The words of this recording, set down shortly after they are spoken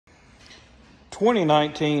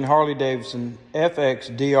2019 Harley FXDRS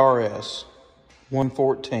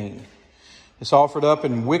 114. It's offered up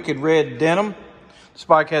in wicked red denim. This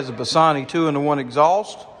bike has a Bassani 2-in-1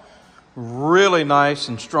 exhaust. Really nice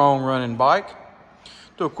and strong running bike.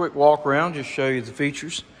 Do a quick walk around, just show you the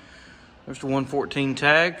features. There's the 114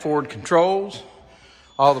 tag, forward controls.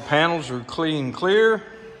 All the panels are clean and clear.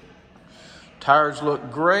 Tires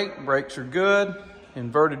look great, brakes are good.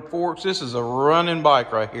 Inverted forks. This is a running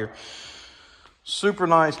bike right here. Super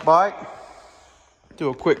nice bike. Do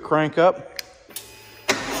a quick crank up.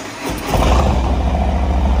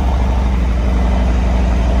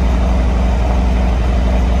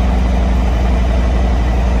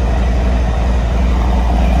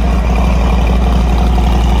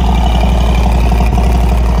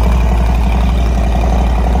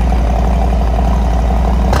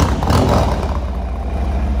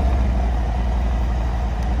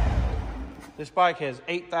 This bike has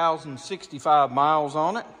 8,065 miles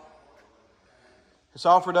on it. It's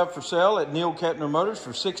offered up for sale at Neil Kettner Motors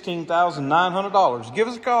for $16,900. Give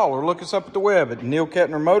us a call or look us up at the web at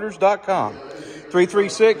neilkettnermotors.com.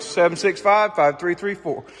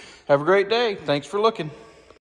 336-765-5334. Have a great day. Thanks for looking.